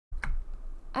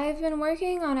I've been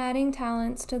working on adding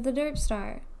talents to the Derp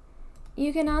star.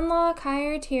 You can unlock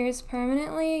higher tiers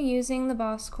permanently using the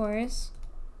boss course,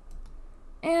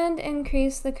 and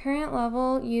increase the current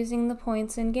level using the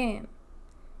points in game.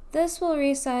 This will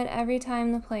reset every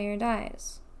time the player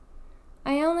dies.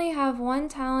 I only have one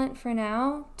talent for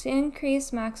now to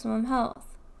increase maximum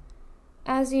health.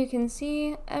 As you can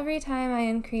see, every time I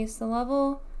increase the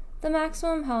level, the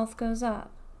maximum health goes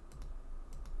up.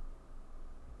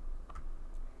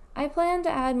 I plan to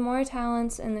add more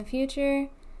talents in the future,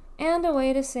 and a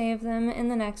way to save them in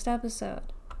the next episode.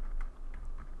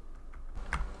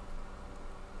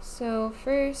 So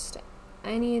first,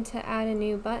 I need to add a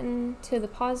new button to the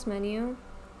pause menu.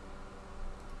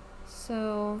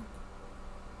 So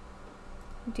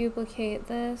duplicate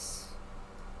this.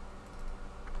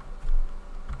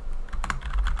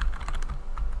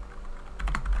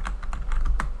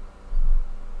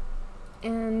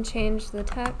 And change the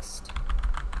text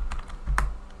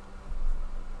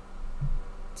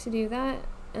to do that,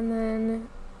 and then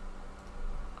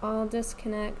I'll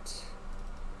disconnect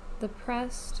the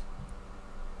pressed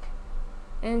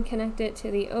and connect it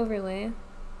to the overlay.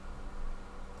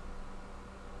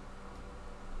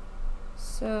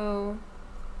 So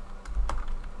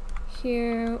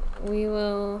here we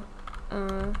will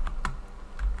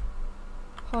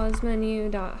pause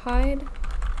menu.hide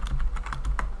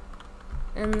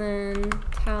and then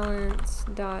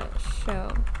talents.show.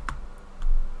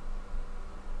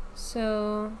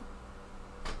 So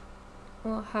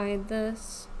we'll hide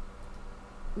this.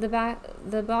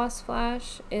 The boss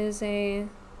flash is a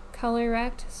color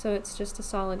rect, so it's just a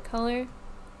solid color.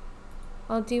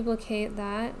 I'll duplicate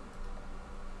that.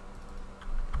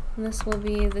 And this will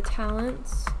be the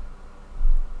talents.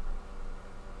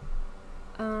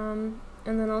 And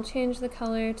then I'll change the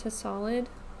color to solid.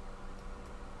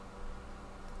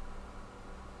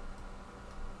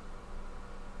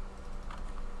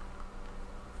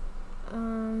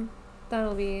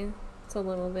 That'll be, it's a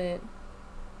little bit,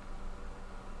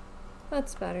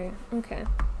 that's better, okay.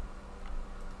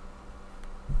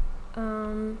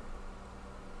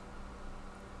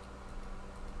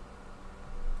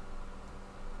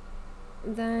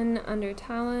 Then under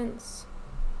talents,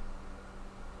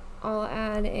 I'll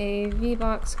add a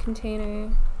VBox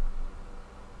container,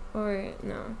 or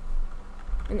no,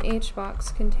 an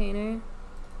HBox container.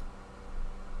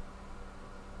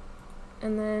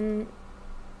 And then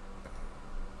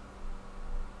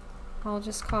I'll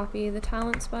just copy the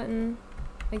talents button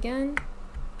again.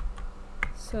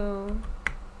 So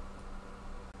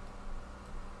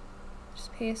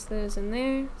just paste those in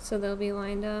there so they'll be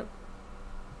lined up.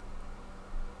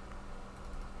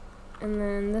 And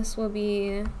then this will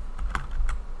be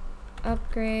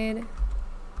upgrade,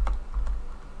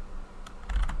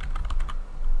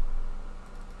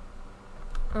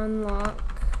 unlock,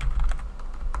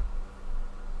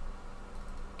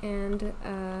 and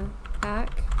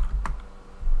back.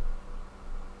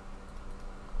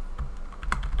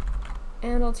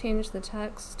 And I'll change the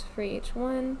text for each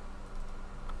one.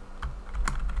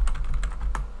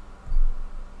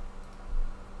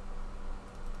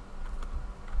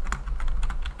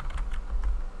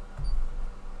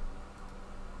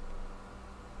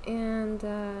 And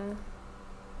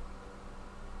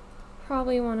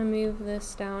probably want to move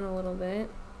this down a little bit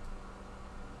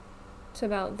to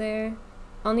about there.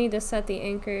 I'll need to set the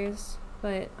anchors,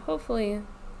 but hopefully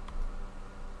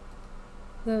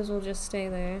those will just stay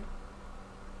there.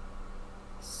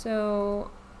 So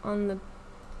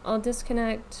I'll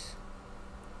disconnect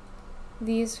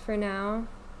these for now,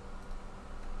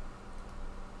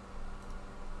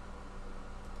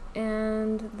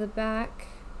 and the back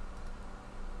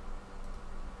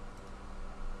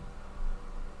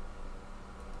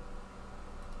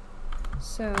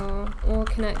so we'll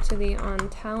connect to the on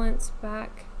talents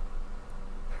back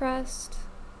pressed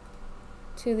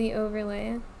to the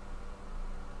overlay.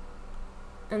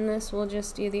 And this will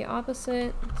just do the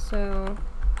opposite, so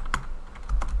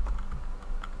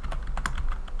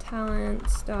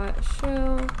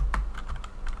talents.show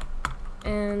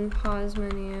and pause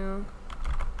menu,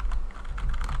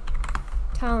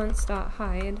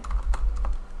 talents.hide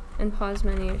and pause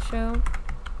menu show.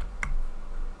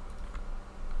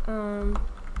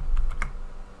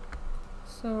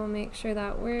 So we'll make sure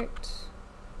that worked.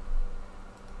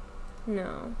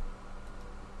 No.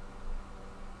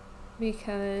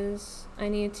 Because I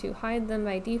need to hide them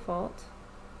by default.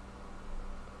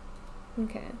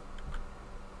 Okay.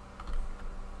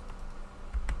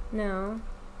 Now,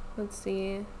 let's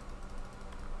see.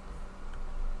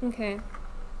 Okay.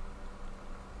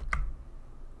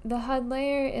 The HUD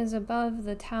layer is above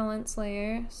the talents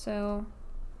layer, so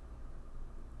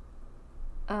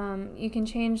you can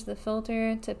change the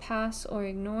filter to pass or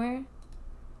ignore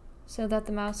so that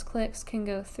the mouse clicks can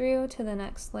go through to the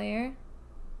next layer.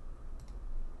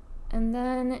 And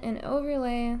then in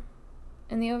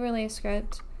the overlay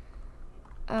script,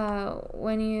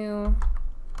 when you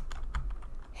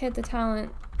hit the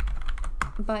talent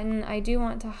button, I do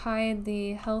want to hide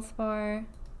the health bar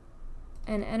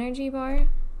and energy bar.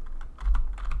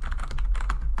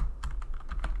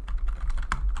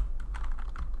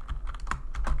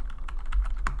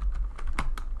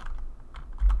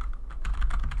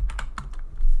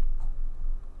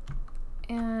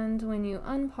 And when you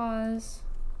unpause,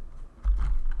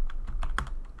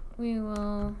 we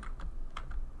will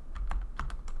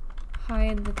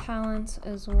hide the talents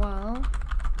as well.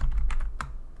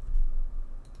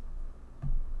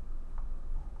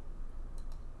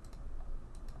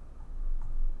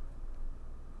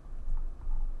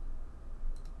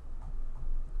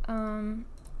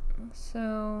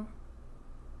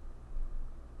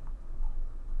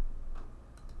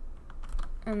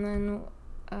 And then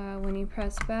when you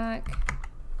press back,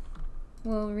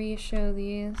 we'll re-show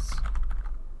these.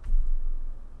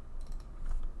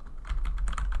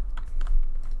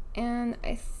 And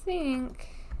I think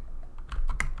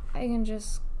I can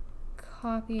just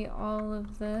copy all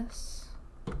of this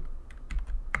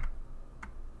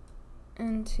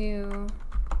into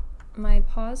my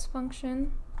pause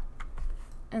function,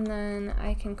 and then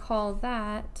I can call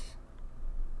that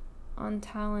on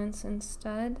talents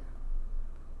instead.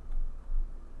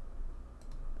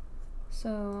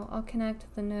 So I'll connect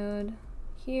the node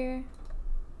here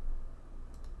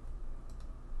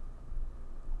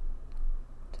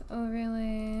to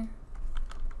overlay,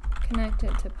 connect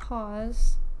it to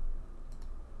pause.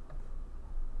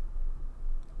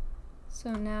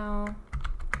 So now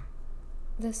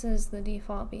this is the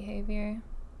default behavior.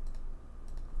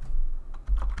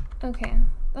 Okay,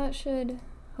 that should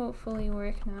hopefully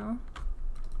work now.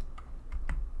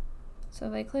 So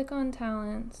if I click on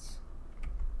talents,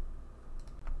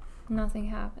 nothing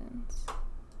happens.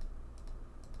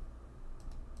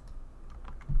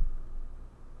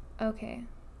 Okay,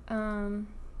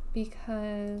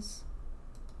 because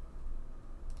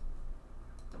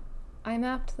I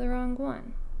mapped the wrong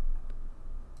one.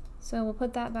 So we'll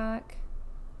put that back,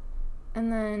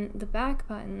 and then the back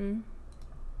button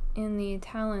in the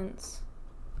talents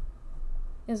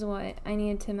is what I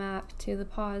need to map to the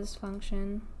pause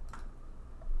function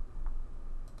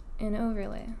in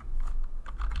overlay.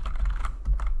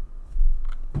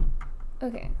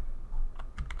 Okay.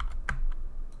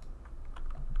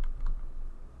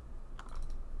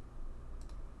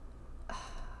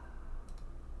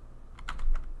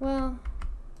 Well,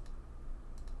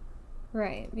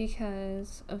 right,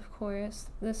 because of course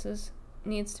this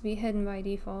needs to be hidden by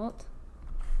default.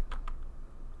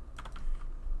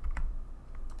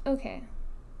 Okay.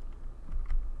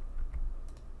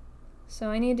 So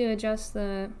I need to adjust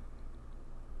the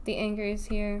anchors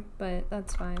here, but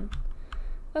that's fine.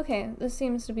 Okay, this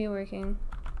seems to be working.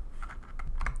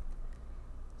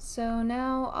 So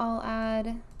now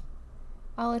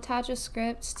I'll attach a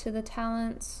script to the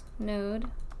talents node,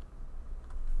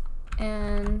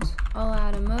 and I'll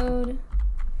add a mode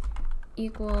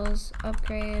equals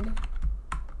upgrade,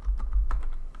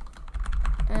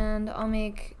 and I'll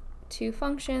make two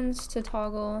functions to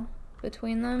toggle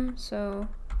between them. So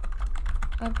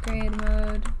upgrade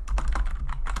mode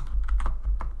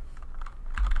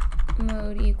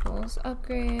equals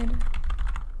upgrade,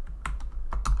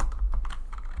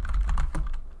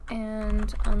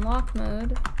 and unlock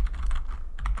mode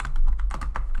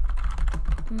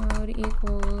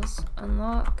equals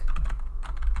unlock.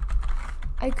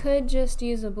 I could just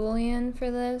use a boolean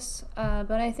for this,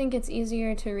 but I think it's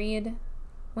easier to read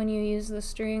when you use the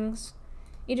strings.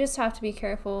 You just have to be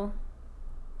careful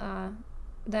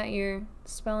that you're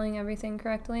spelling everything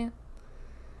correctly.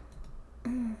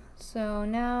 So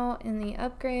now in the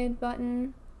upgrade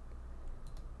button,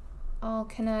 I'll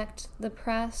connect the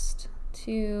pressed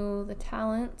to the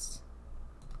talents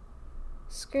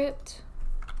script,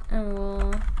 and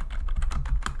we'll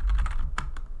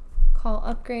call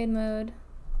upgrade mode,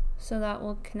 so that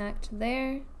will connect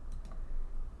there,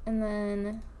 and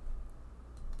then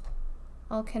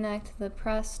I'll connect the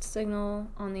pressed signal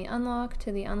on the unlock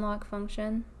to the unlock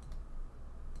function.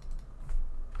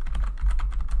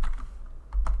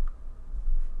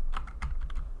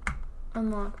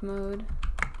 Unlock mode.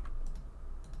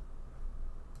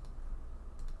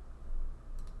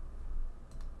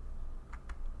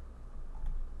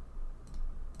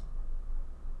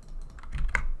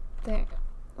 There,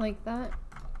 like that.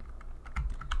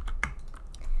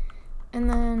 And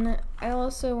then I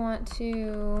also want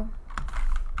to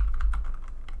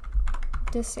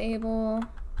disable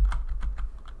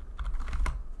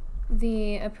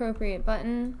the appropriate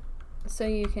button so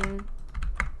you can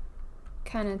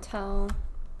kind of tell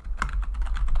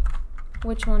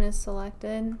which one is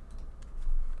selected.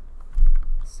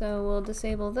 So we'll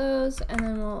disable those and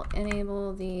then we'll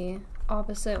enable the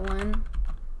opposite one.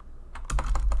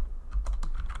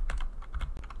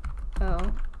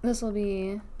 Oh, this will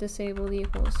be disabled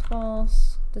equals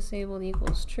false, disabled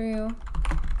equals true.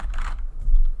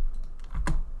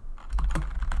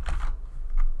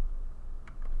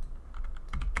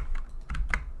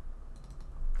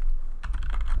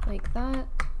 Like that.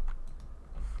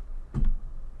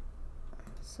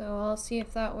 So I'll see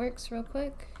if that works real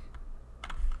quick.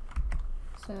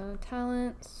 So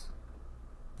talents,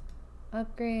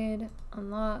 upgrade,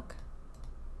 unlock,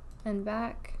 and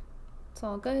back. It's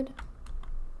all good.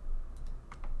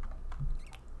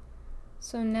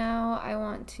 So now I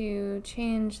want to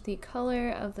change the color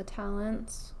of the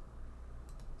talents.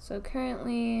 So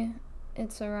currently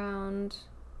it's around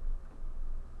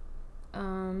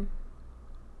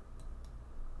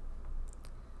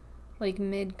like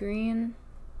mid-green.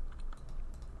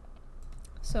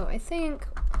 So I think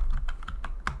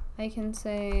I can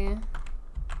say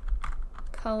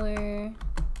color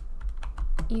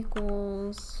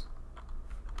equals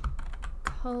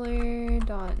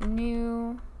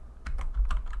color.new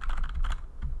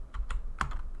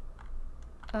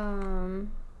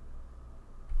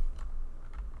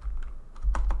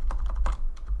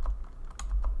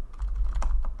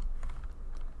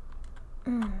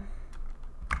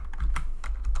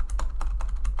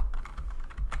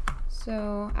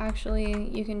So actually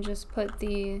you can just put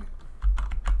the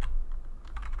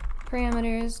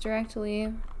parameters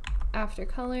directly after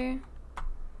color.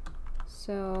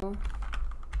 So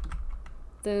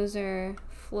those are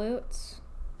floats.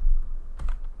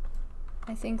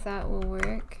 I think that will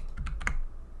work.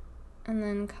 And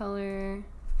then color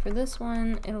for this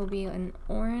one, it'll be an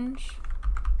orange.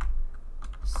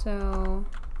 So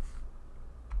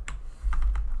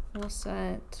we'll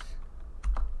set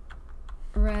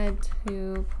red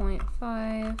to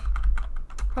 0.5,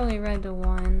 probably red to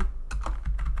 1,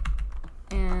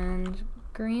 and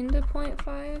green to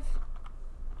 0.5.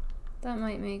 That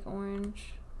might make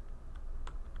orange.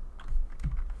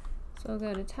 So we'll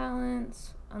go to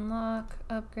talents, unlock,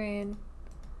 upgrade.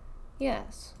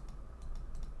 Yes.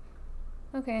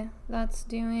 Okay, that's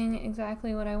doing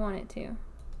exactly what I want it to.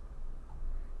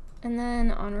 And then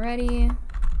on ready,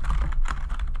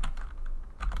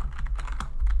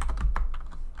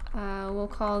 we'll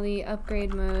call the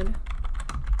upgrade mode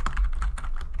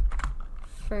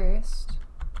first.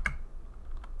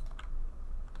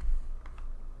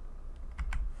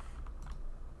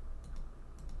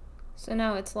 So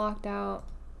now it's locked out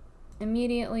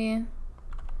immediately.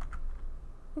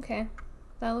 Okay,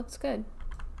 that looks good.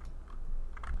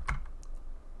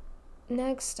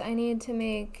 Next, I need to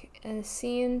make a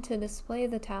scene to display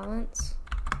the talents.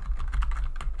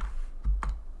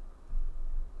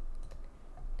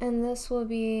 And this will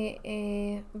be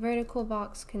a vertical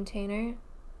box container.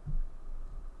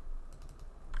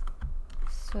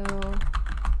 So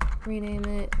rename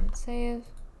it and save.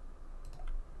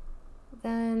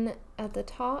 Then at the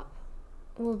top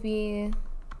will be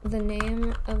the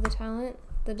name of the talent,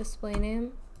 the display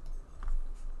name,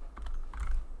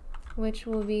 which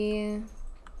will be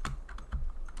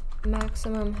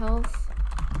maximum health.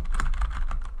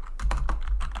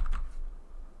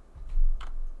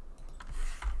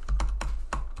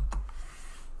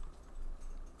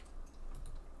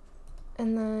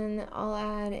 And then I'll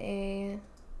add a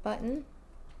button.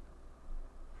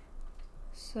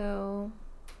 So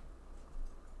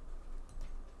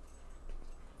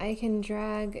I can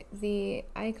drag the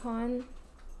icon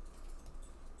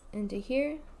into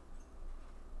here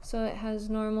so it has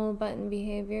normal button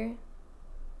behavior.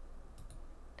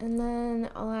 And then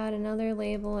I'll add another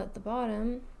label at the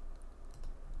bottom,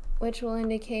 which will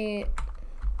indicate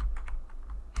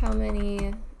how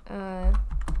many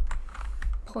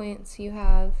points you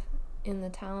have in the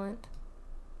talent.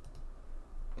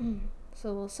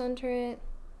 So we'll center it.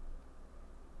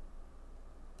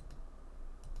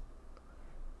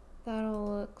 That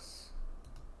all looks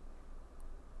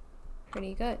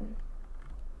pretty good.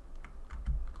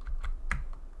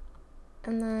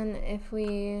 And then if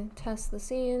we test the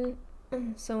scene,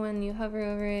 so when you hover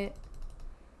over it,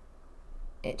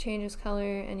 it changes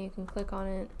color and you can click on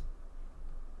it.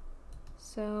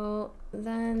 So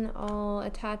then I'll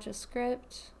attach a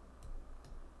script,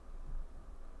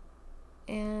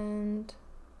 and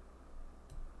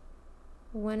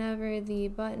whenever the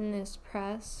button is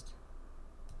pressed,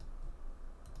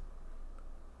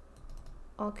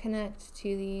 I'll connect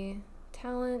to the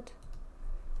talent.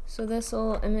 So this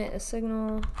will emit a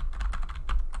signal.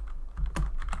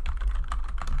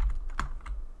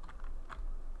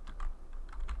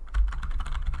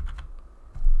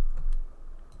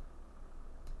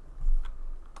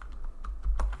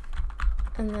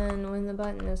 And then when the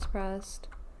button is pressed,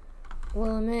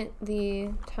 we'll emit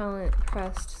the talent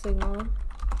pressed signal.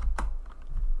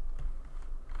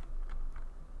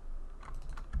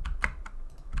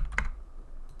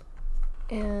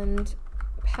 And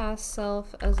pass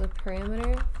self as a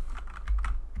parameter.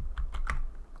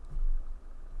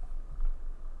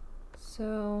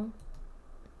 So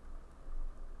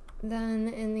then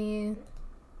in the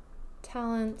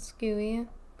talents GUI,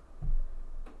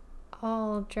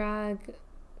 I'll drag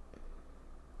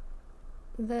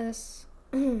this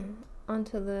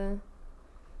onto the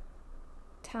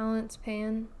talents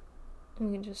pane.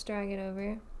 We can just drag it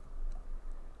over.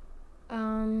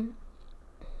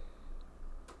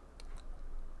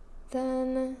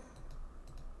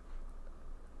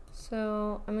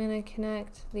 So I'm going to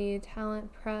connect the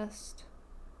talent pressed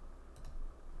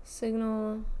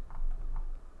signal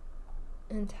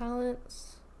and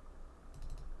talents.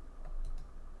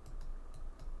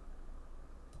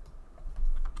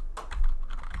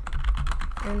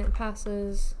 And it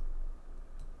passes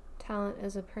talent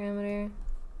as a parameter.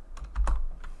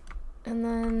 And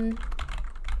then,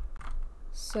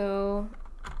 so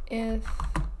if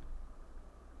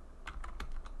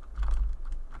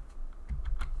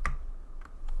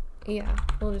yeah,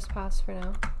 we'll just pass for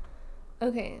now.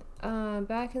 Okay,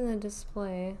 back in the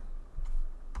display.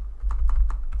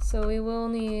 So we will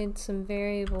need some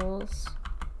variables.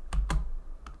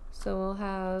 So we'll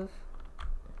have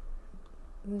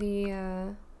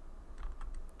the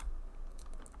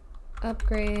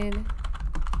upgrade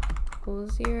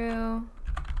equals 0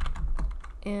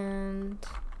 and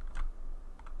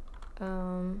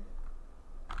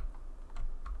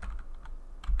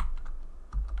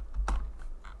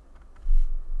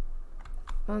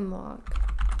unlock.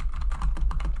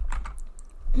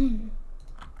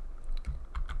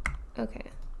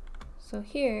 Okay, so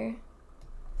here,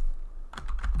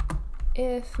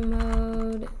 if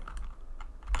mode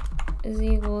is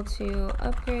equal to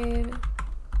upgrade,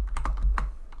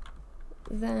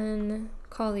 then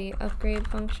call the upgrade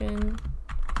function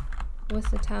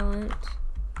with the talent,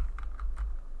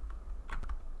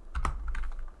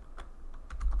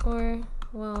 or,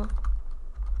 well,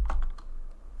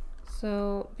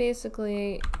 so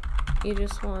basically you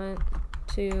just want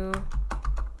to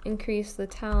increase the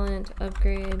talent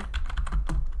upgrade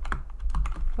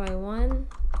by 1,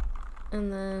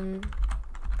 and then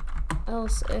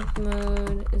else if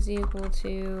mode is equal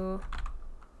to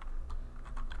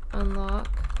unlock,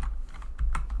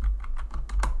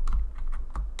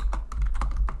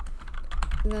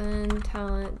 then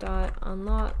talent dot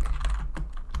unlock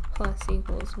plus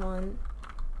equals 1.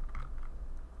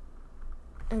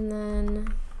 And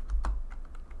then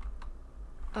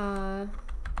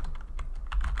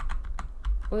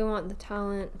we want the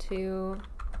talent to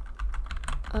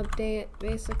update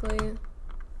basically.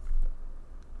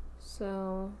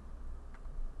 So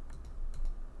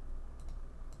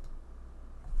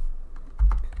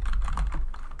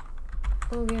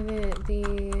we'll give it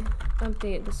the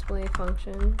update display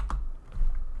function.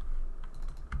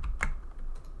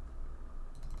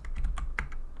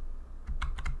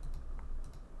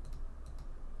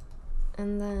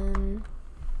 And then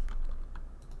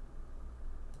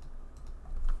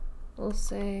we'll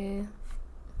say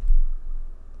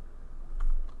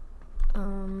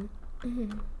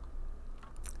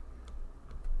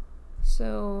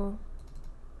so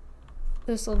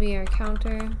this will be our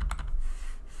counter.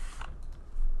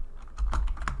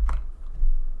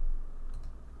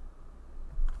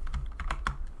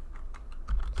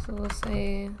 So we'll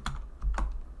say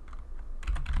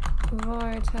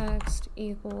var text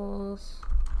equals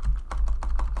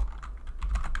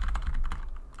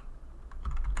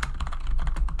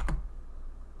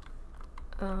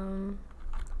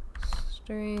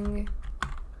string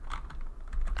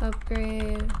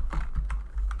upgrade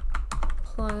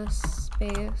plus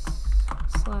space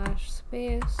slash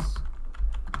space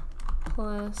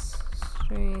plus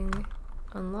string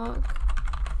unlock,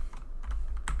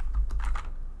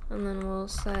 and then we'll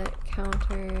set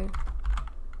counter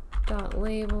dot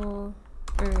label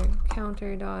or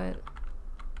counter dot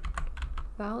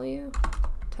value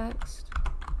text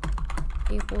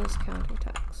equals counter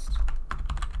text.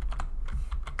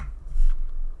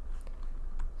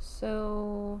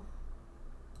 So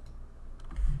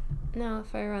now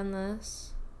if I run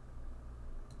this,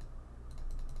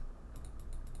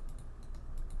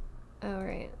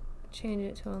 alright, change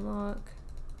it to unlock.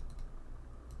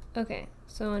 Okay,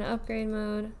 so in upgrade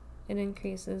mode, it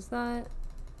increases that,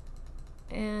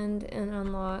 and in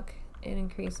unlock, it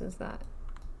increases that.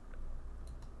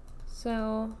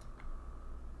 So,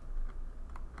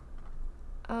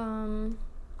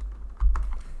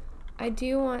 I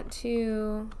do want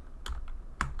to,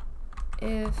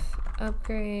 if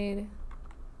upgrade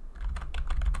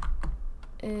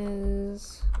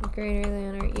is greater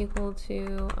than or equal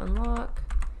to unlock,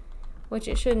 which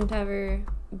it shouldn't ever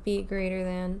be greater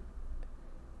than,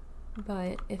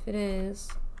 but if it is,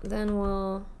 then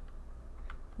we'll,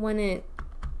 when it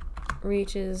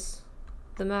reaches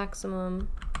the maximum,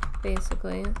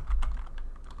 basically,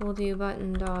 we'll do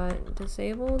button dot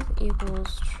disabled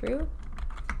equals true.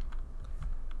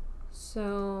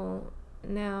 So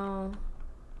now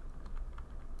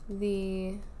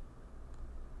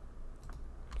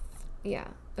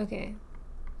okay.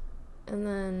 And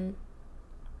then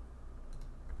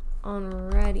on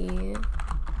ready,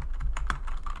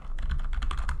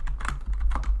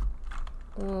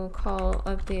 we'll call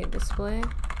update display.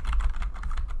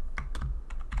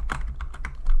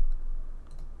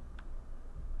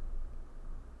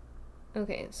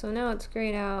 Okay, so now it's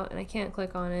grayed out and I can't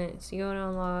click on it, so you go to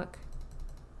unlock.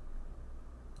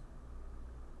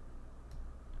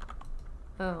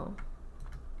 Oh.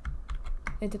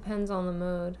 It depends on the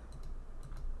mode.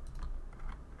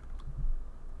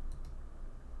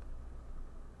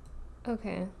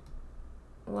 Okay.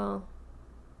 Well.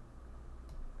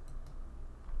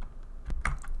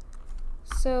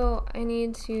 So I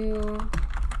need to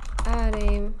add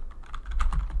a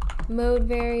mode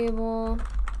variable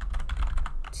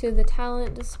to the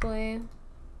talent display,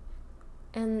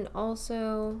 and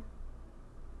also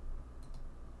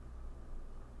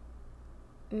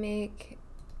make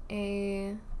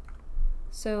a,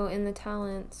 so in the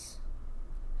talents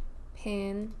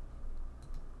pane,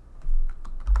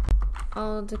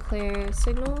 I'll declare a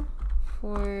signal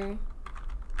for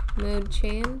mode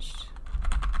changed,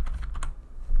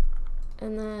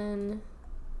 and then,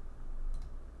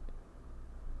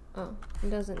 oh, it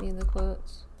doesn't need the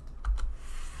quotes.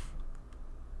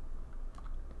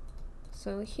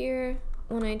 So here,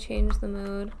 when I change the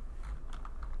mode,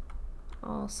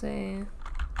 I'll say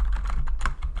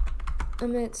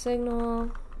emit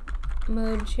signal,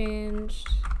 mode changed,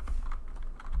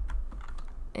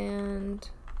 and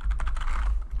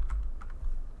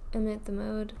emit the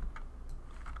mode.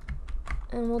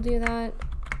 And we'll do that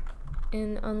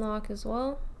in unlock as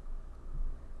well.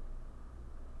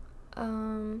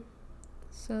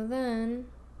 So then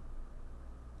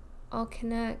I'll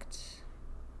connect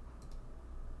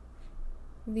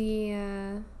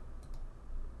the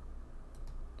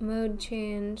mode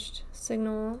changed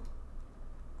signal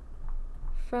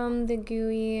from the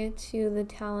GUI to the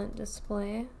talent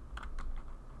display.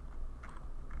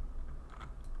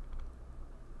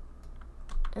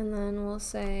 And then we'll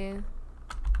say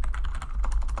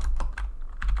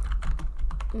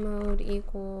mode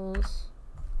equals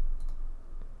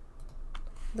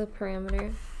the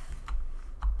parameter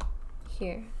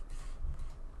here.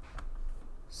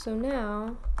 So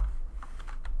now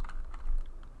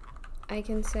I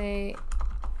can say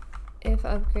if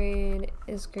upgrade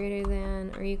is greater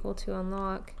than or equal to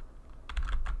unlock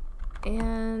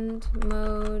and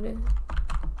mode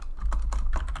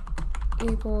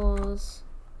equals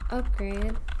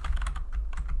upgrade,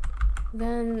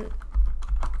 then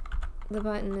the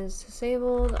button is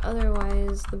disabled,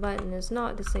 otherwise the button is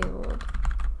not disabled.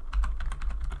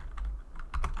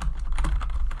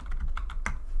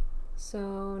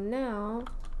 So now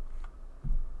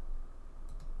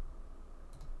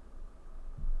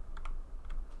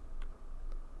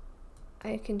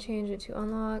I can change it to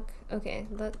unlock. Okay,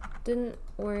 that didn't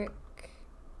work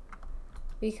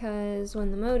because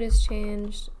when the mode is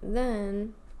changed,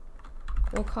 then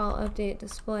we'll call update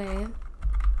display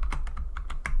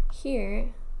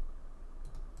here.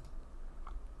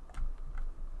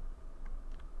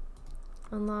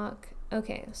 Unlock.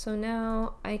 Okay, so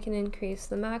now I can increase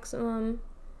the maximum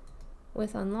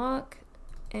with unlock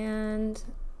and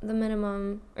the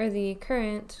minimum, or the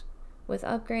current, with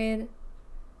upgrade,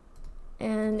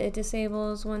 and it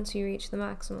disables once you reach the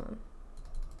maximum.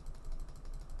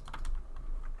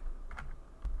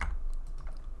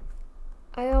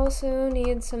 I also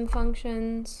need some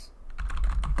functions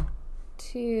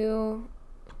to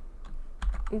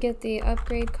get the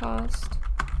upgrade cost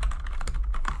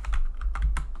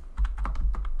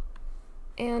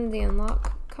and the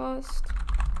unlock cost.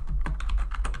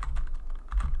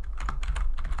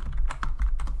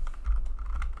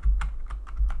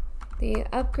 The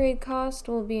upgrade cost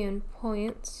will be in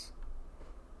points,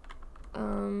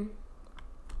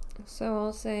 So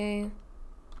I'll say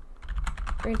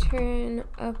return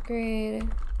upgrade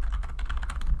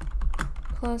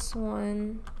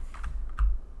 +1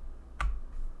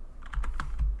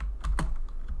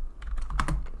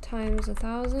 times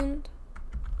 1,000.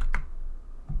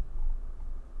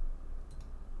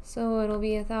 So it'll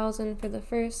be 1,000 for the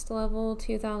first level,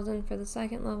 2,000 for the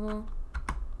second level.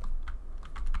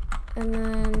 And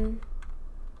then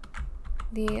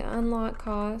the unlock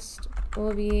cost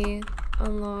will be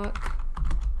unlock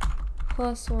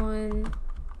 +1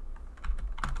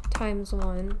 times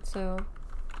 1. So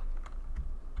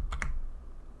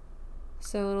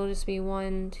it'll just be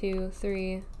 1, 2,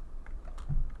 3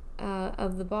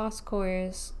 of the boss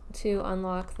cores to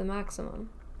unlock the maximum.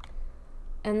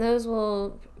 And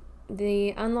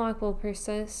the unlock will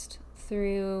persist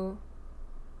through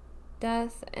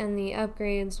death, and the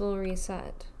upgrades will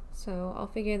reset. So I'll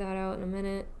figure that out in a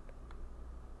minute.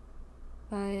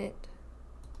 But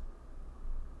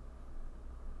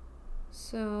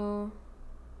so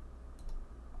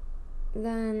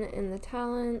then in the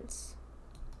talents,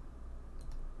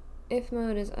 if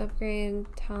mode is upgrade,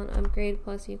 talent upgrade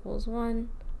plus equals 1.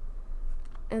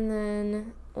 And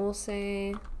then we'll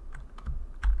say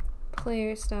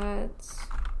player stats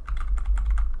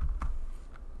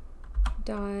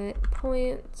dot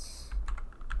points.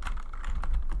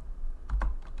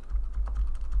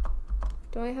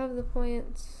 Do I have the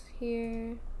points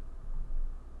here?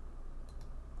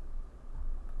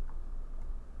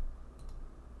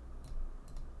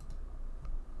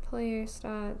 Player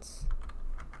stats.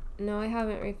 No, I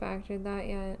haven't refactored that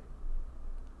yet.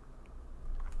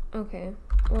 Okay,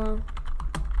 well,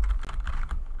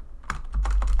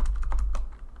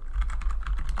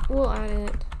 we'll add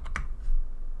it,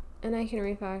 and I can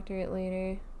refactor it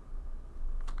later.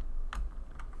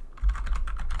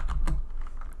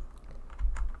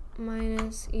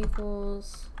 Minus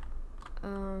equals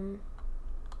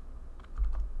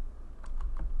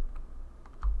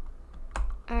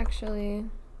actually,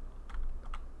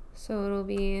 so it'll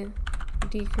be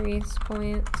decrease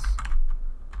points,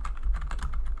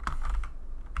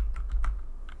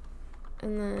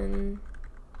 and then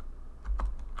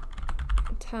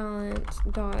talent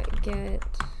dot get,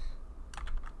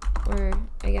 or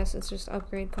I guess it's just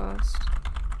upgrade cost.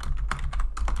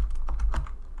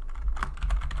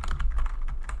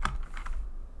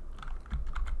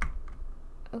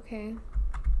 Okay,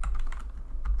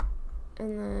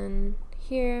 and then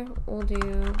here we'll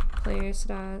do player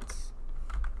stats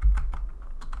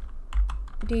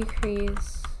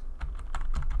decrease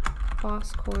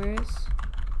boss cores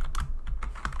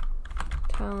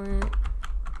talent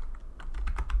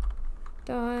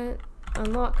dot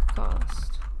unlock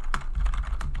cost,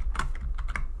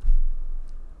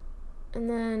 and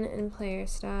then in player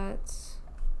stats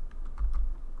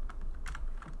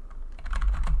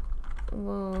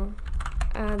we'll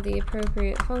add the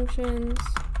appropriate functions.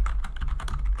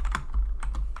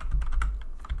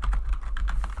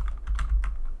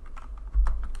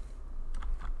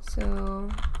 So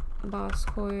boss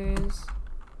cores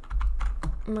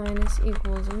minus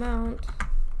equals amount.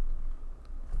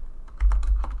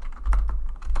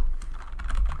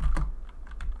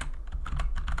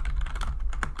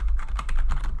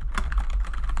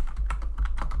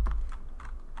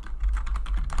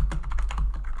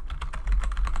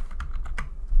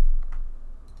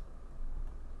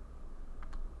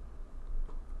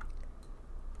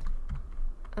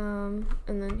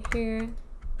 And then here,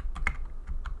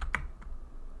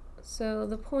 so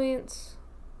the points,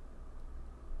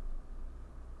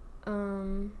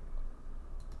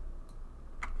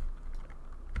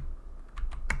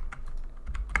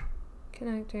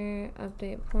 connector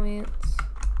update points.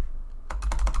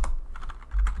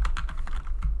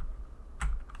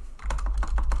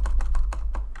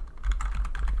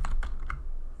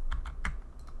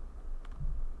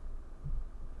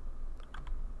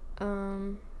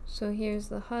 So here's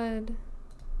the HUD.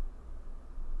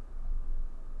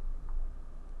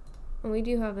 And we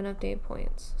do have an update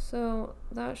points, so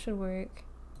that should work.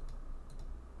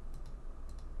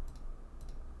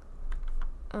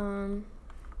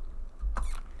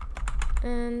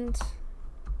 And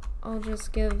I'll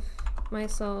just give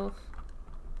myself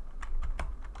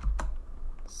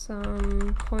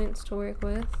some points to work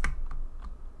with.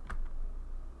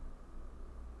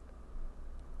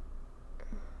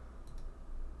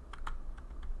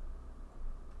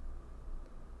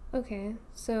 Okay,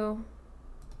 so,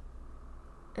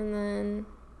 and then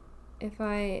if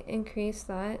I increase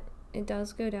that, it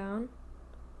does go down.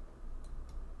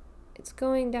 It's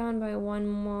going down by 1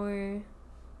 more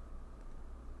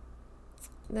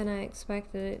than I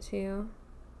expected it to.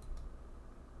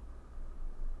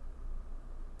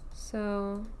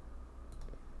 So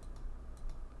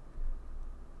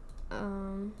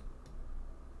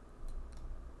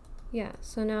yeah,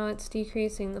 so now it's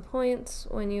decreasing the points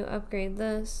when you upgrade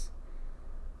this.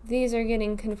 These are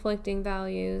getting conflicting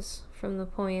values from the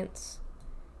points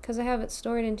because I have it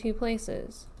stored in 2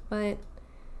 places, but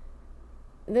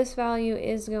this value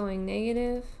is going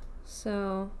negative,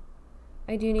 so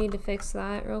I do need to fix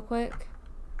that real quick.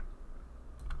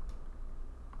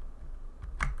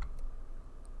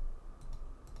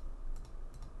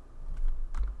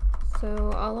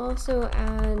 So I'll also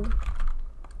add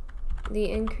the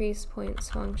increase points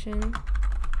function,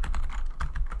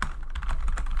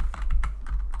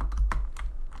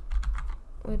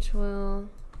 which will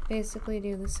basically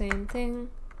do the same thing.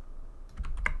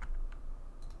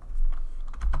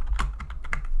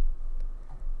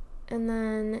 And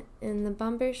then in the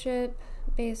bumpership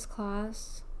base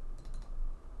class,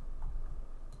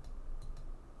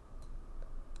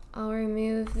 I'll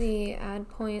remove the add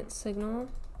point signal.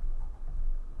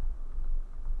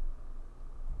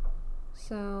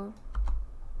 So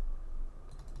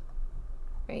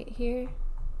right here,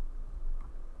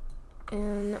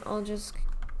 and I'll just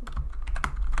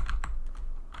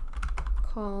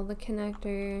call the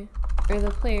connector, or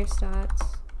the player stats.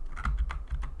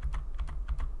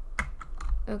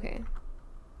 Okay,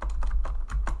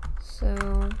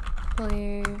 so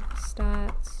player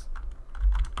stats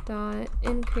dot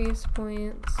increase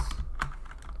points,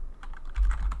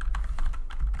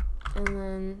 and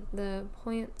then the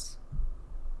points,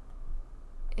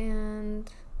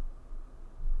 and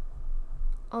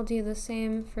I'll do the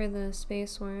same for the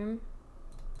space worm.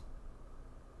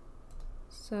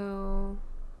 So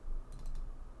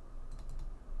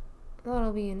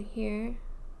that'll be in here.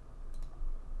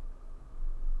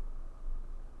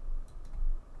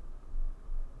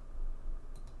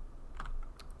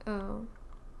 Oh,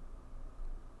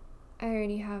 I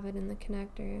already have it in the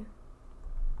connector.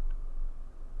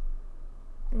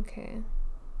 Okay.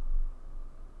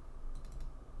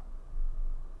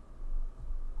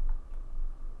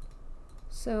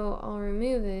 So I'll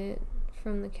remove it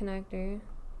from the connector,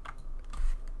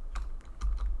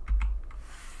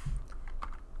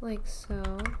 like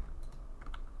so.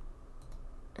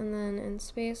 And then in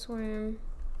space worm,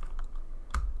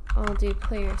 I'll do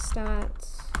player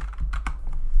stats,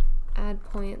 add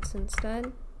points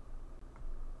instead.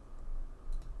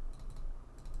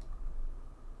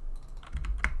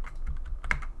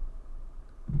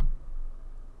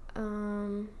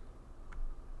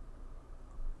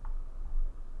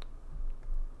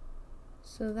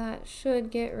 So that should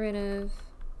get rid of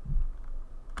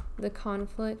the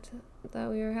conflict that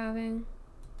we were having.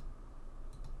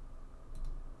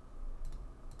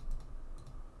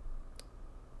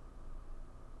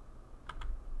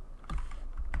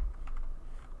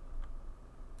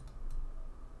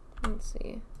 Let's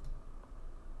see.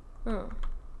 Oh.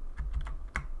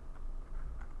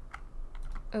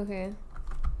 Okay.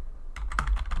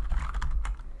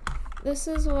 This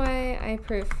is why I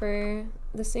prefer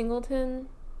the singleton,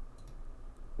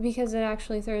 because it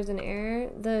actually throws an error.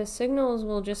 The signals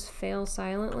will just fail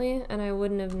silently, and I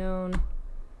wouldn't have known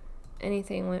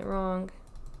anything went wrong.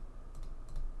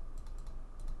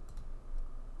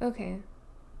 Okay.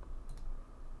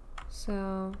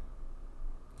 So,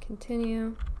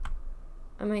 continue.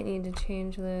 I might need to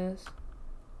change this.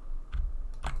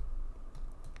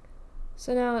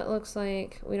 So now it looks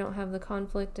like we don't have the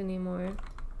conflict anymore.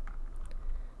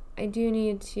 I do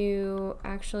need to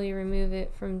actually remove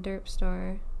it from Derp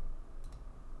star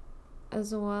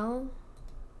as well.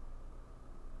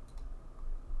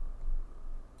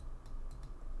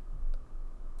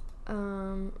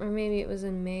 Or maybe it was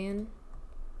in main.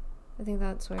 I think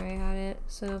that's where I had it.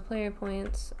 So player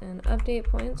points and update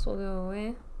points will go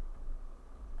away.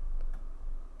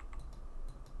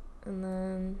 And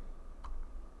then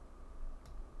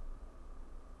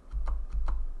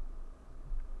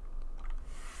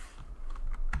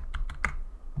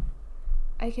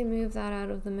I can move that out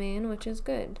of the main, which is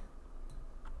good.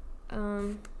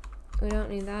 We don't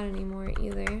need that anymore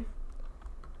either.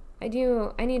 I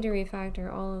need to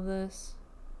refactor all of this,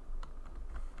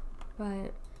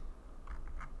 but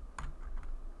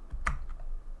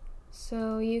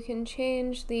so you can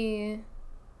change the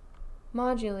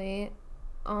modulate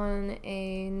on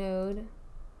a node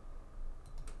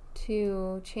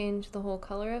to change the whole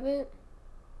color of it.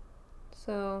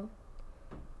 So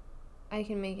I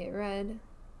can make it red.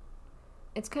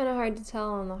 It's kind of hard to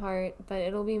tell on the heart, but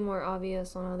it'll be more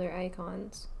obvious on other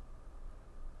icons.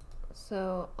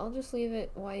 So I'll just leave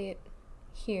it white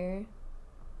here,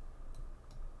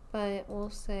 but we'll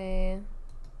say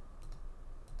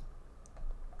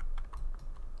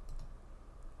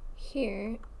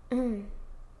here,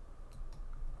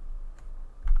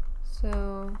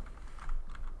 so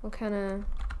we'll kind of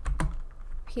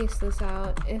piece this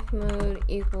out. If mode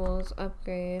equals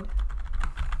upgrade,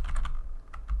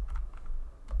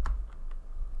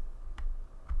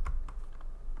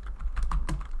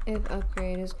 if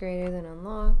upgrade is greater than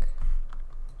unlock,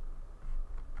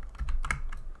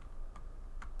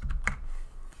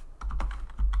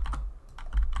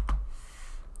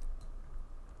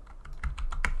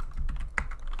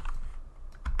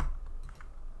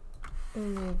 we'll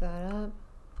move that up,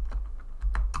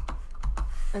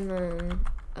 and then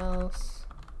else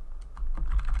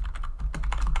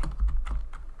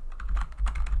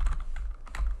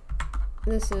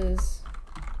this is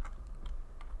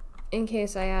in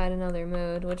case I add another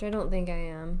mode, which I don't think I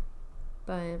am,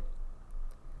 but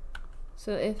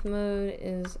so if mode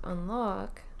is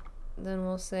unlock, then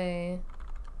we'll say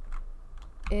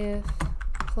if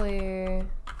player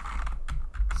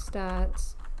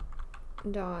stats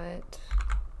dot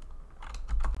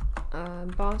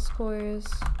boss cores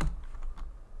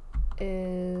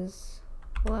is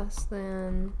less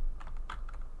than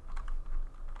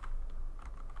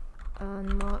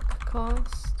unlock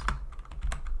cost,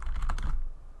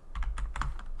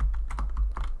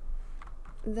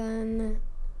 then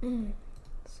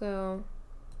so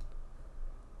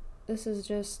this is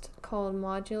just called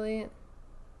modulate,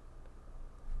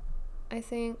 I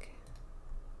think.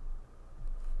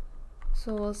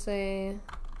 So we'll say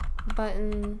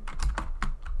button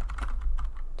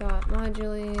dot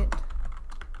modulate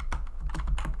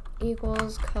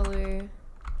equals color.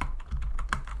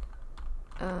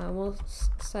 We'll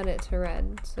set it to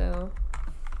red, so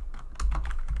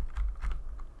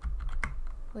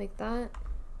like that.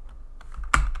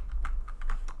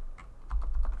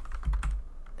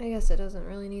 I guess it doesn't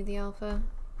really need the alpha.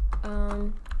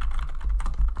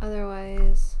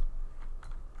 Otherwise,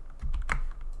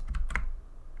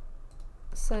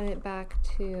 set it back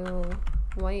to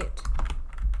white.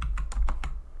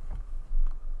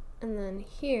 And then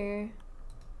here,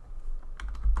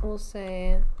 we'll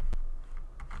say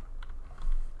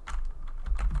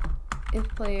if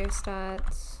player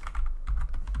stats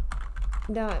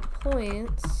dot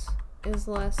points is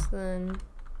less than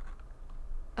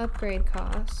upgrade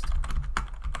cost,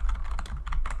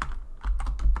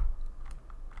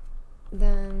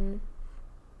 then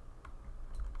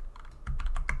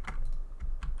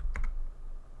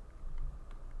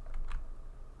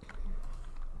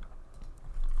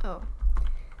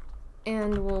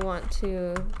and we'll want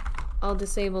to, I'll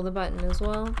disable the button as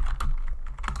well.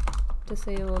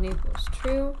 Disabled equals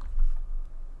true.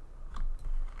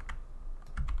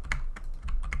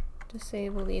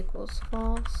 Disabled equals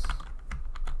false.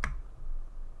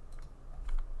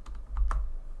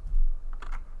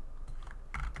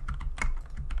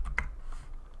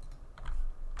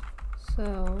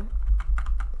 So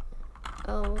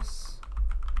else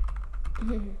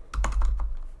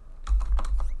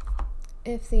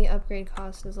if the upgrade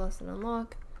cost is less than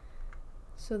unlock,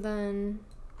 so then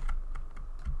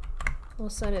we'll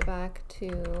set it back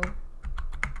to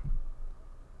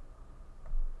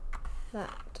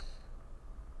that.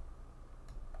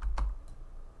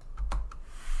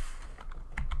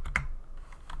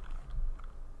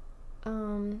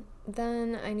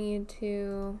 Then I need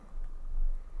to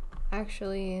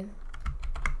actually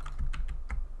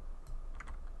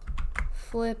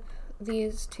flip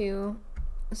these two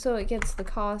so it gets the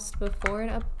cost before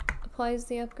it applies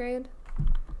the upgrade,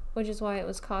 which is why it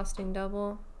was costing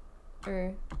double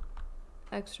or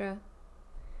extra.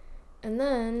 And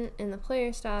then in the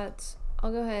player stats,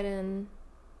 I'll go ahead and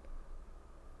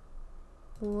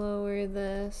lower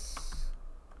this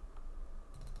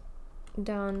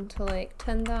down to like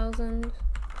 10,000.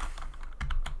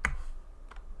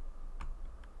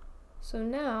 So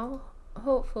now,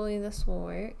 hopefully this will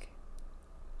work.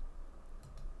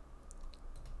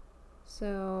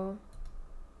 So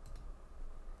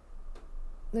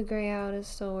the gray out is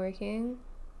still working.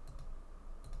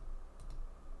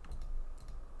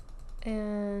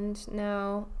 And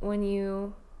now when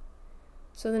you,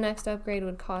 so the next upgrade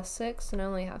would cost 6 and I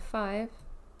only have 5.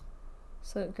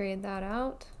 So grade that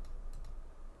out.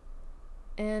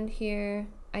 And here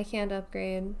I can't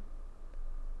upgrade,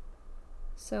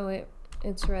 so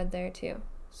it's red there too.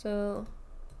 So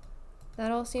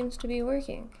that all seems to be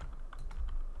working.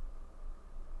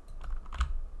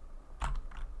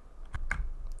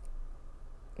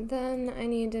 Then I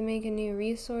need to make a new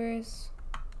resource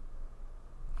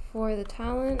for the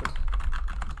talent.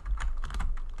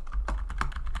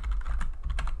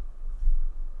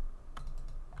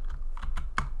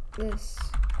 This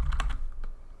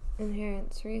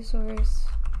inheritance resource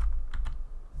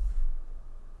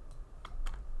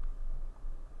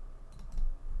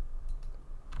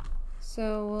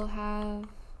So we'll have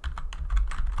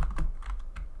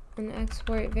an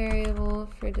export variable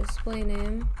for display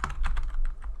name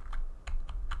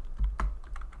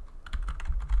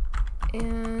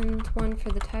and one for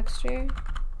the texture.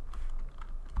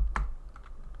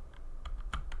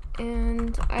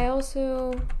 And I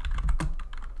also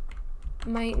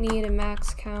might need a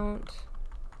max count,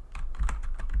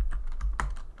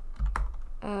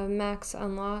 max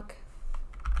unlock.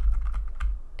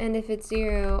 And if it's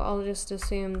 0, I'll just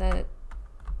assume that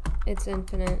it's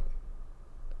infinite.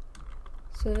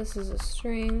 So this is a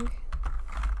string,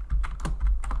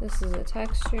 this is a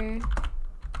texture,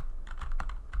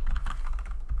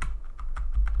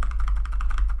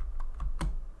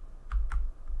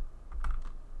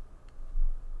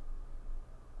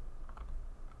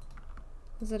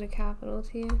 is it a capital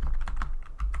T?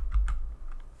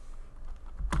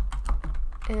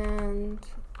 And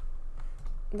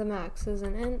the max is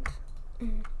an int.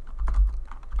 And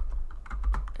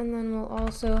then we'll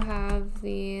also have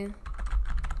the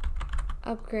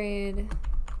upgrade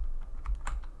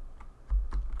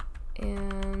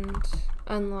and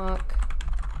unlock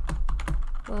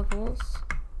levels.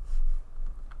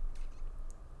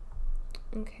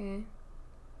 Okay.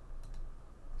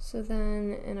 So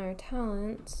then in our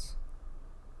talents,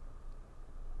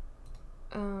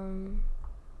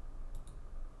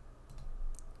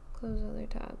 close other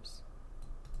tabs.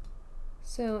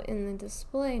 So in the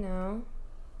display now,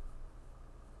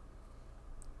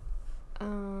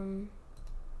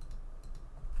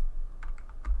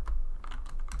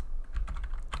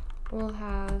 we'll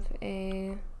have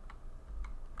a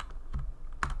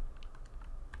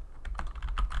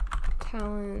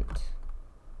talent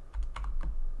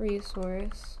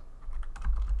resource,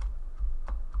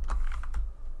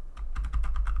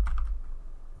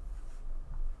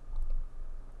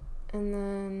 and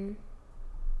then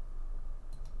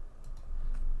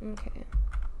okay,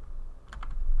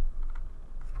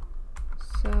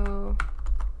 so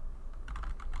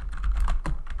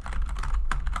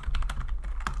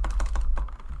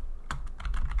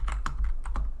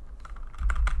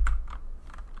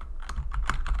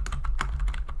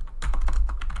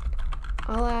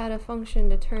I'll add a function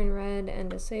to turn red and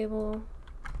disable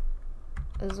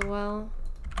as well.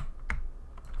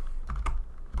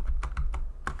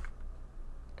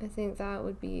 I think that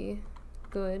would be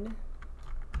good.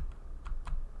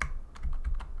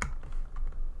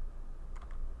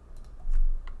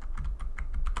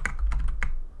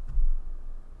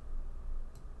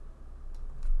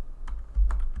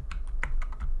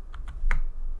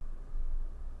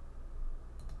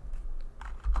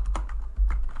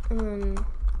 And then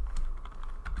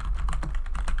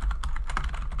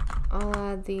I'll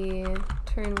add the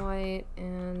turn white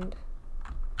and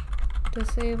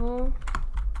disable.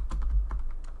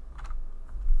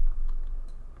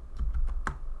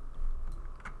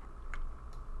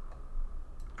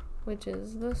 Which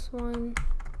is this one.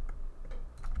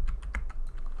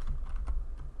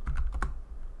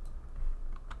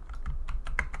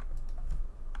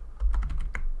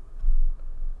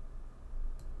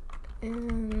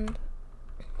 And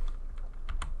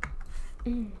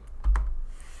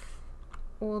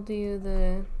we'll do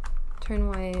the turn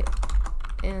white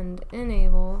and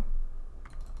enable,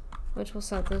 which will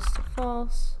set this to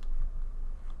false.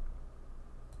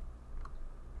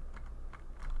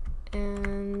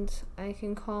 And I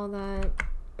can call that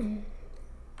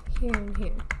here and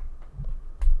here.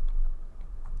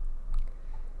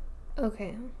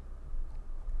 Okay.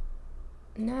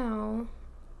 Now,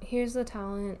 here's the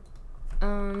talent.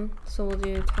 So we'll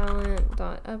do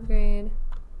talent.upgrade,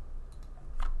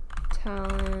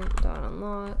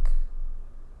 talent.unlock.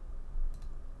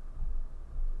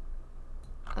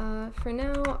 For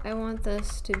now, I want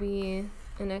this to be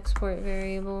an export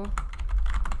variable,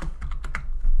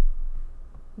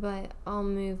 but I'll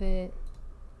move it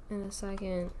in a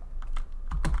second.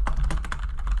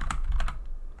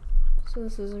 So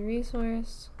this is a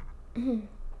resource.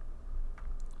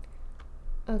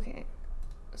 Okay,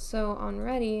 so on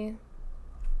ready,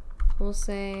 we'll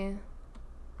say,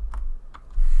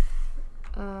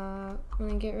 I'm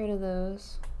gonna get rid of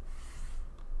those.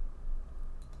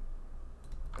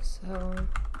 So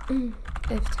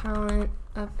if talent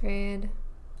upgrade,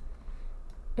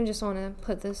 I just want to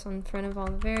put this in front of all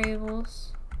the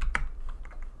variables.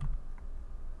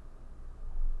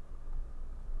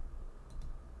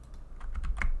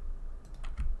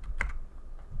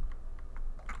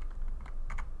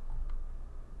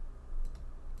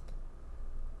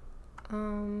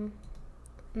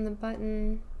 And the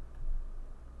button,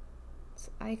 it's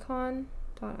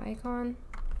icon.icon.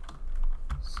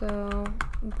 So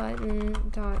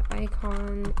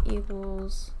button.icon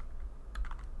equals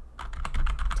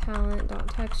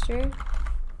talent.texture.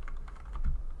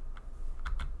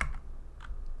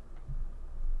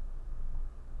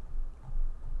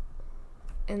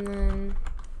 And then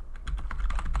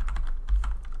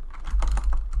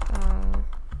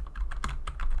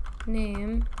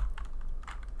name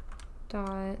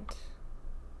dot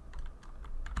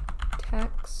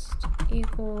text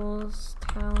equals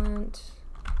talent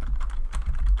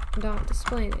dot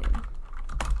display name.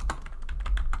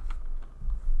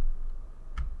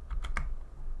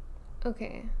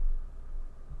 Okay,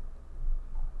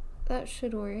 that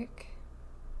should work.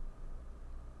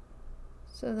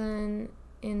 So then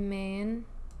in main,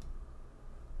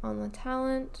 on the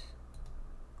talent,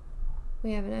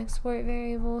 we have an export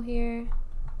variable here.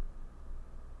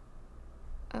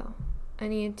 Oh, I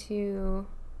need to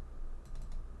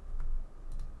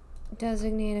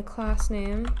designate a class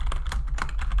name.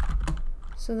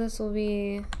 So this will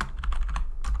be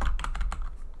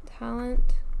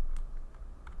talent.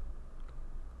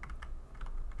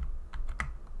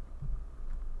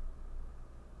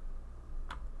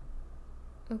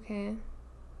 Okay.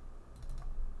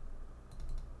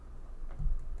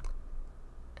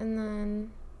 And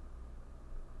then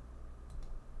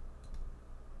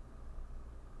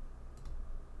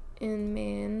in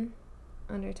main,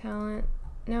 under talent,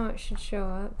 now it should show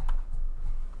up.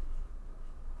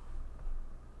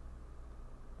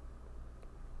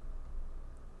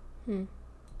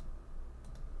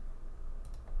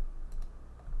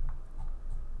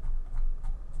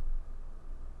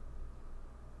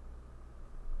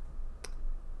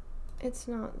 It's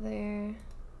not there.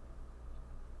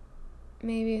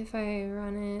 Maybe if I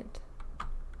run it.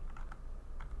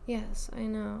 Yes, I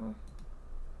know.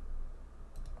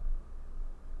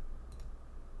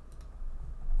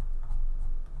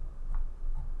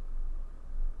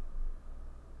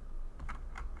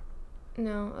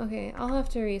 No, okay, I'll have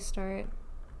to restart.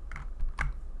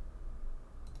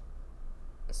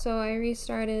 So I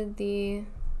restarted the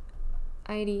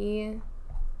IDE,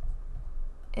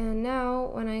 and now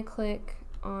when I click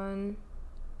on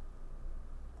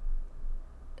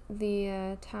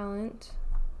the talent,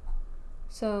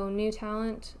 so new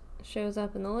talent shows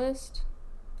up in the list.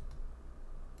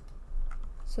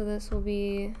 So this will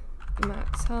be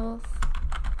max health,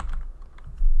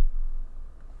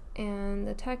 and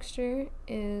the texture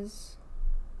is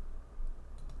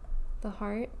the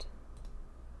heart,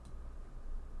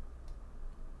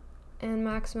 and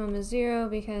maximum is 0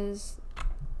 because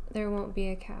there won't be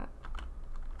a cap.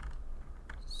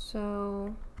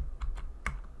 So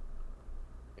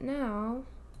now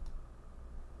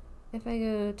if I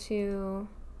go to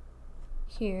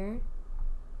here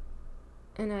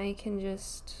and I can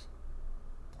just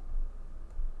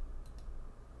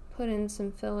put in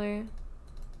some filler,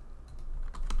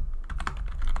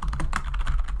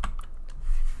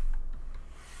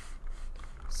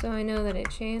 so I know that it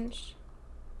changed.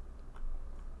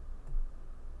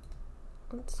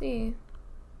 Let's see.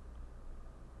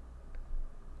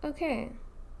 Okay,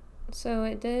 so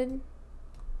it did.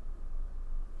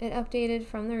 It updated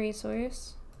from the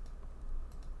resource.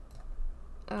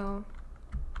 Oh.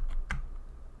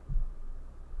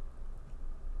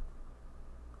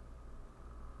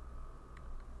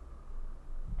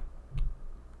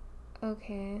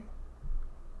 Okay.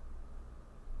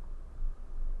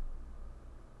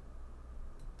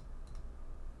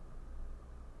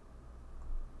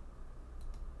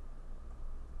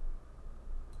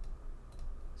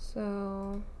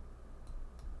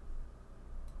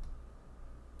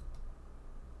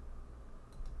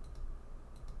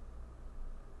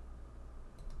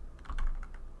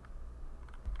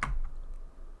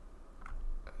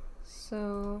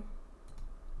 So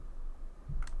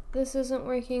this isn't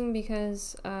working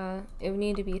because it would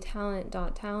need to be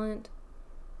talent.talent,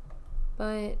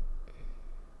 but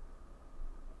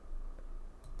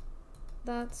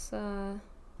that's kind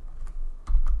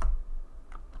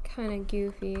of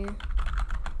goofy.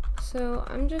 So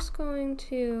I'm just going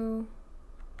to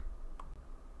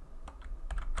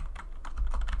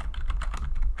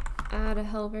add a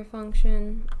helper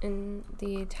function in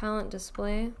the talent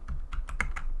display.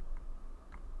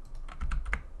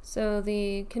 So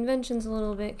the convention's a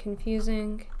little bit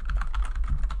confusing.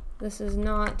 This is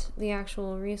not the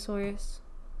actual resource.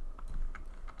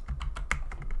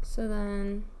 So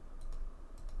then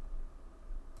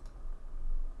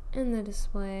in the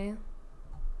display,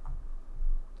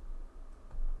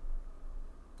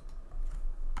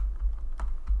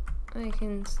 I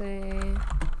can say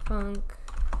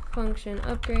function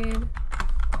upgrade,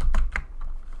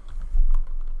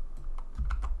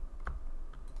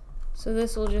 So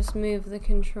this will just move the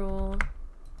control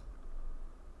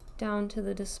down to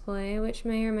the display, which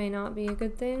may or may not be a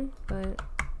good thing, but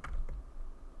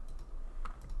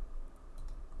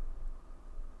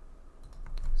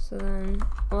so then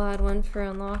we'll add one for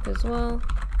unlock as well.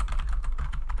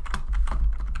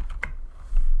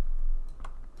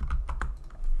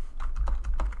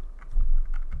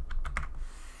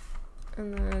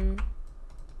 And then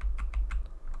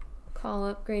call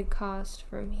upgrade cost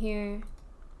from here.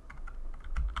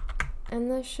 And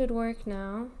this should work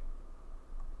now.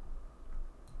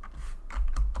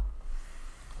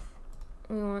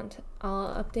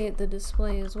 I'll update the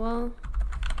display as well.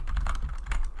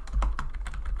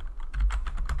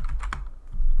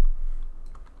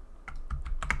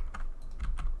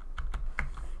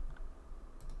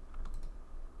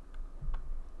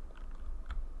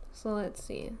 So let's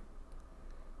see.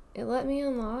 It let me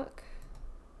unlock.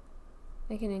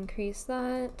 I can increase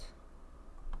that.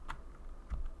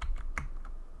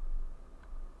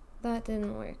 That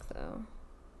didn't work though.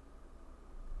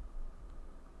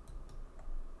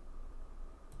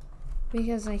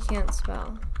 Because I can't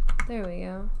spell. There we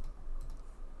go.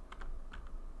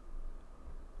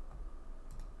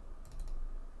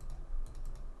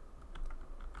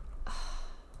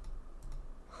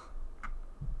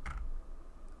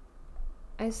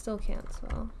 I still can't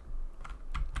spell.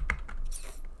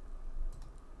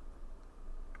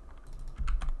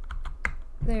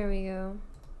 There we go.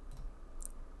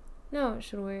 Now it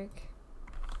should work.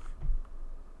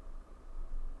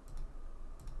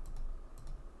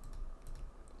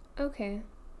 Okay.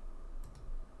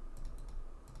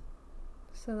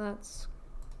 So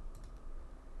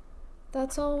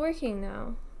that's all working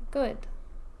now. Good.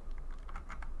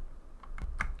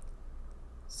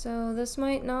 So this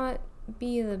might not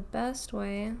be the best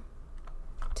way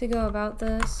to go about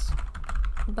this,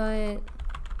 but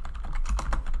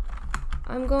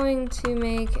I'm going to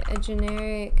make a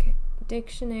generic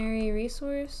dictionary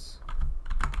resource.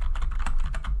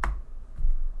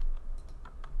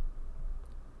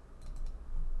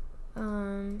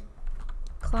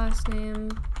 Class name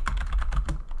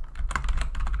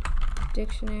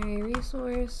dictionary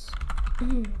resource.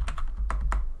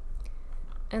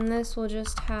 And this will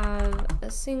just have a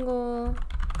single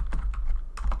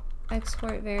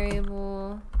export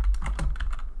variable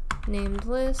named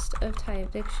list of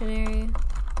type dictionary.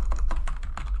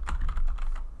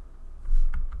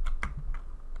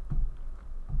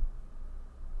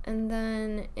 And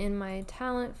then in my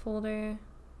talent folder,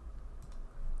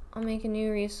 I'll make a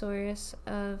new resource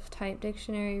of type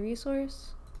dictionary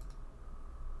resource.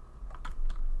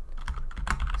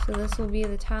 So this will be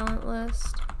the talent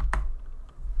list.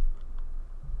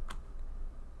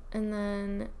 And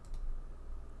then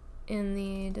in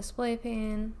the display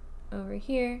pane over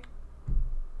here,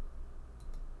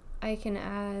 I can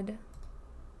add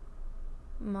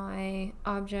my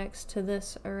objects to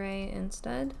this array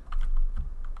instead.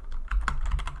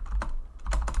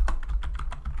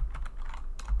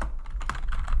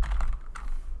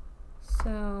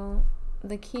 So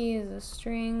the key is a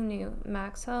string, new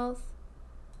max health.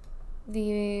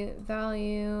 The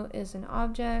value is an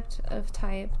object of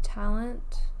type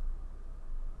talent.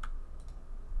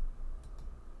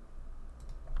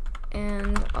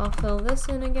 And I'll fill this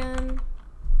in again.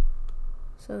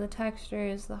 So the texture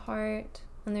is the heart,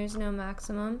 and there's no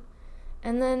maximum.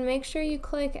 And then make sure you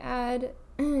click add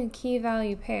key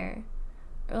value pair,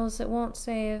 or else it won't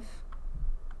save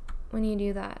when you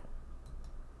do that.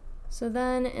 So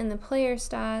then in the player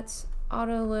stats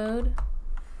auto load,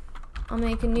 I'll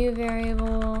make a new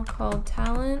variable called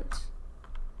talent,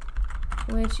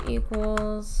 which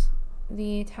equals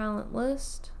the talent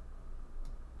list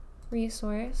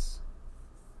resource.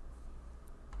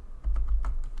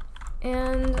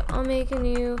 And I'll make a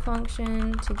new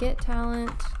function to get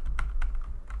talent,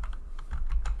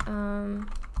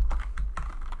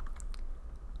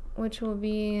 which will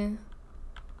be,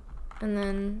 and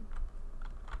then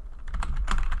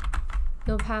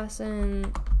you'll pass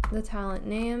in the talent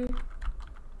name,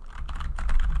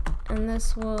 and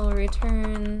this will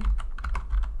return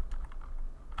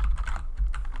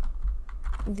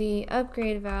the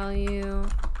upgrade value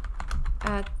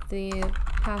at the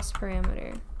pass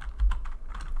parameter.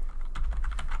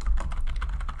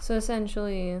 So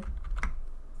essentially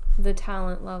the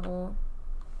talent level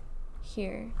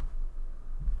here.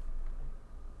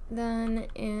 Then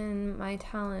in my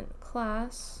talent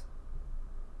class,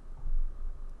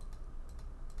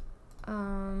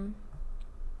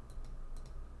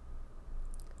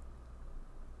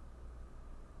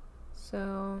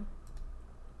 so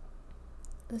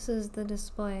this is the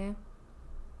display.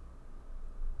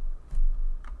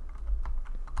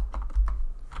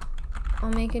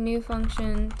 make a new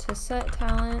function to set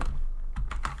talent.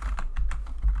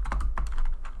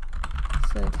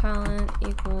 So talent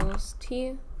equals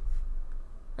t.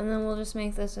 And then we'll just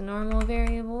make this a normal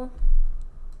variable.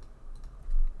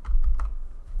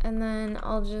 And then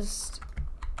I'll just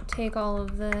take all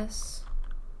of this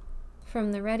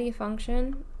from the ready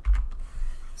function,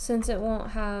 since it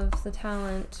won't have the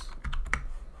talent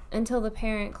until the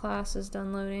parent class is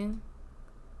done loading.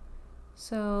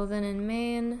 So then in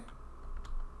main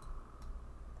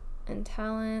and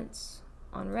talents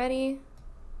on ready,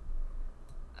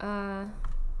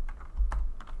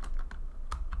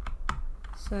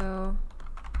 so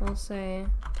we'll say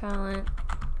talent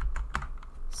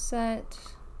set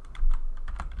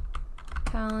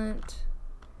talent,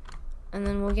 and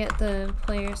then we'll get the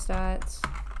player stats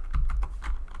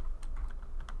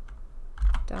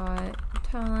dot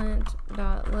talent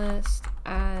dot list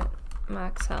at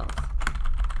max health.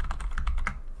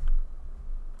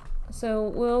 So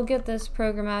we'll get this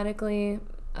programmatically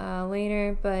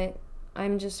later, but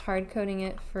I'm just hard coding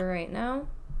it for right now.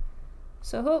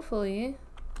 So hopefully,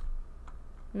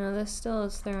 no, this still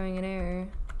is throwing an error.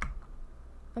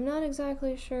 I'm not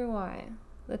exactly sure why.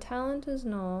 The talent is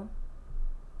null.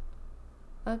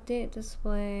 Update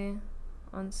display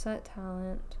on set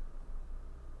talent.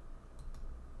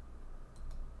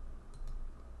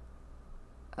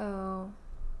 Oh,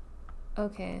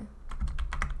 okay.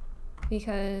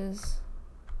 Because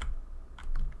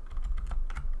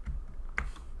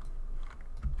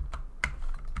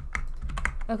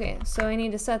okay, so I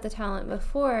need to set the talent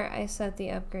before I set the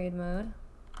upgrade mode.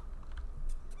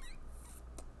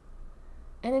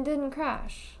 And it didn't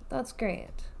crash. That's great.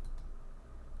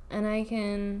 And I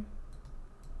can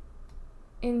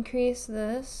increase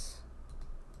this.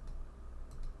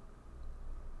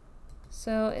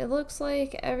 So it looks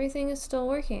like everything is still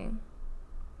working.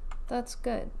 That's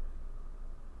good.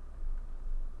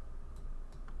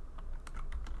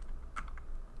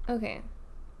 Okay.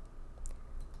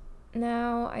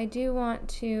 Now I do want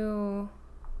to,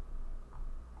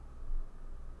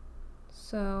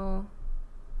 so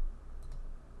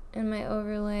in my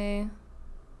overlay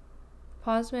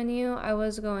pause menu, I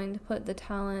was going to put the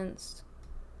talents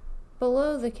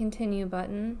below the continue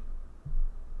button.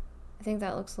 I think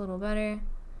that looks a little better.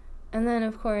 And then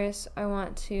of course I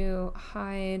want to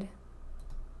hide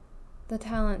the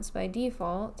talents by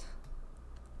default.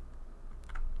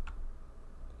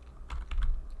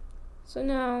 So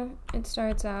now it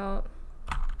starts out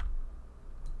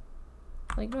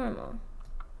like normal.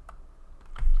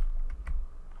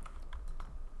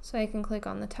 So I can click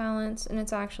on the talents and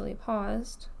it's actually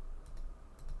paused.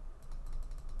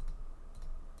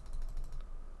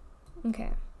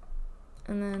 Okay,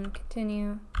 and then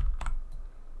continue.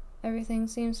 Everything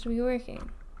seems to be working.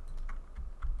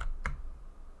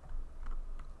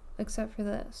 Except for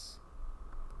this.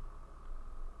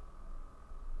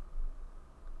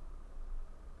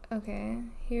 Okay,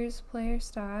 here's player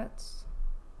stats.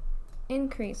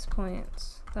 Increase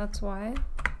points, that's why.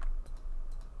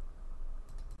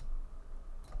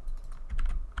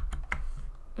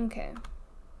 Okay,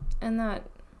 and that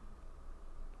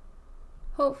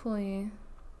hopefully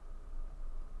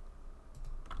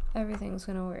everything's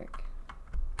gonna work.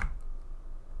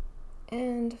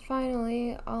 And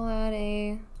finally, I'll add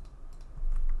a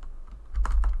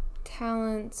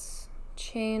talents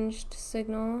changed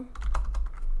signal.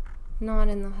 Not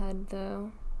in the HUD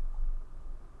though,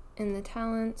 in the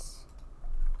talents.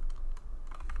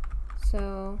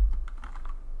 So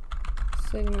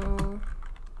signal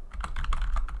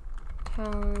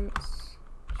talents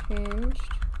changed,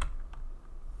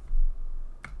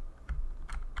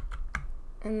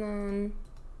 and then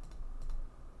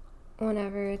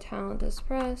whenever a talent is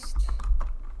pressed,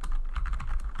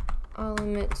 I'll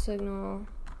emit signal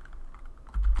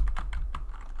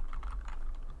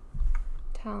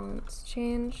talents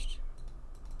changed,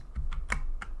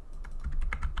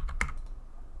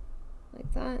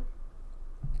 like that.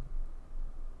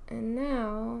 And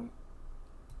now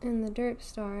in the Derp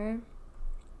star,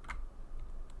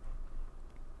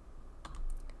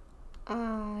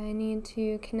 I need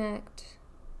to connect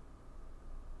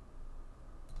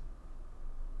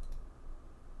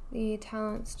the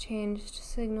talents changed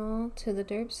signal to the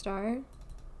Derp star.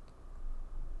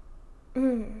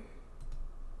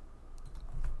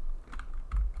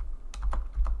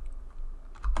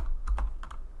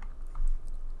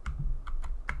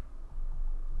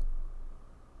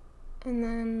 And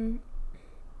then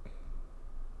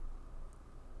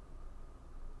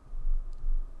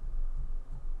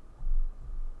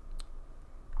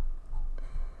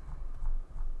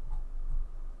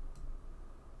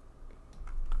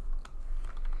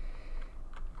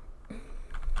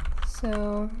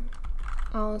So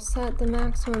I'll set the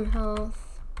maximum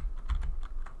health,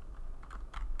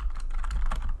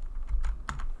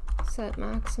 set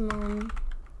maximum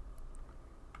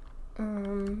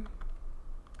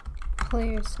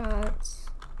player stats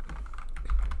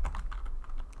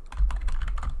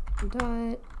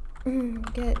dot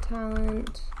get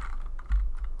talent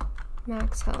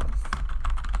max health.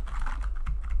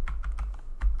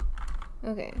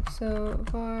 Okay, so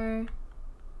var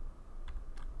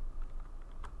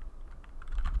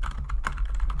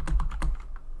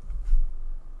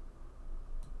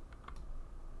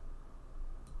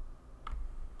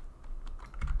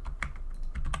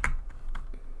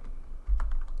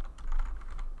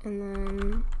and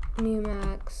then new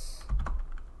max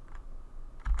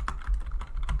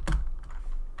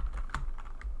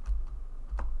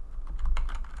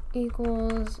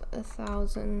equals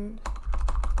 1,000.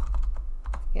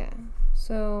 Yeah,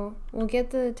 so we'll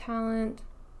get the talent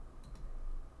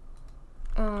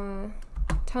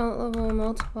level,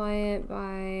 multiply it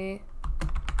by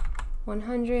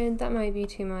 100. That might be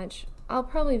too much. I'll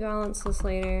probably balance this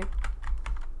later,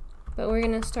 but we're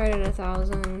gonna start at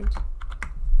 1,000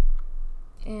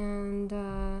 and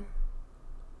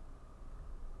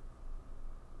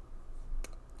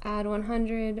add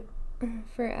 100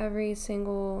 for every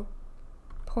single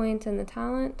point in the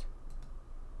talent.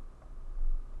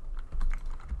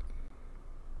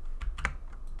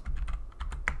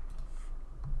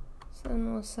 So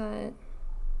then we'll set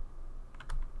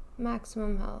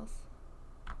maximum health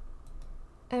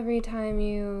every time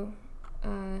you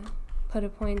put a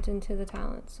point into the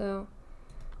talent. So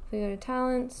if we go to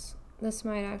talents, this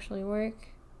might actually work.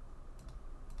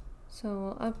 So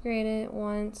we'll upgrade it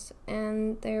once,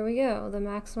 and there we go. The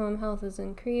maximum health is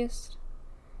increased.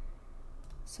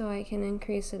 So I can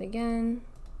increase it again.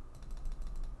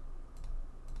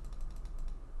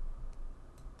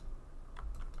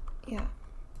 Yeah.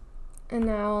 And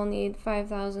now I'll need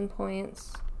 5,000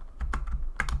 points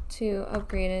to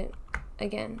upgrade it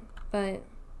again. But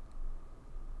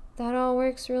that all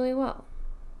works really well.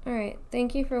 Alright,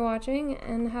 thank you for watching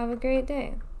and have a great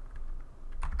day.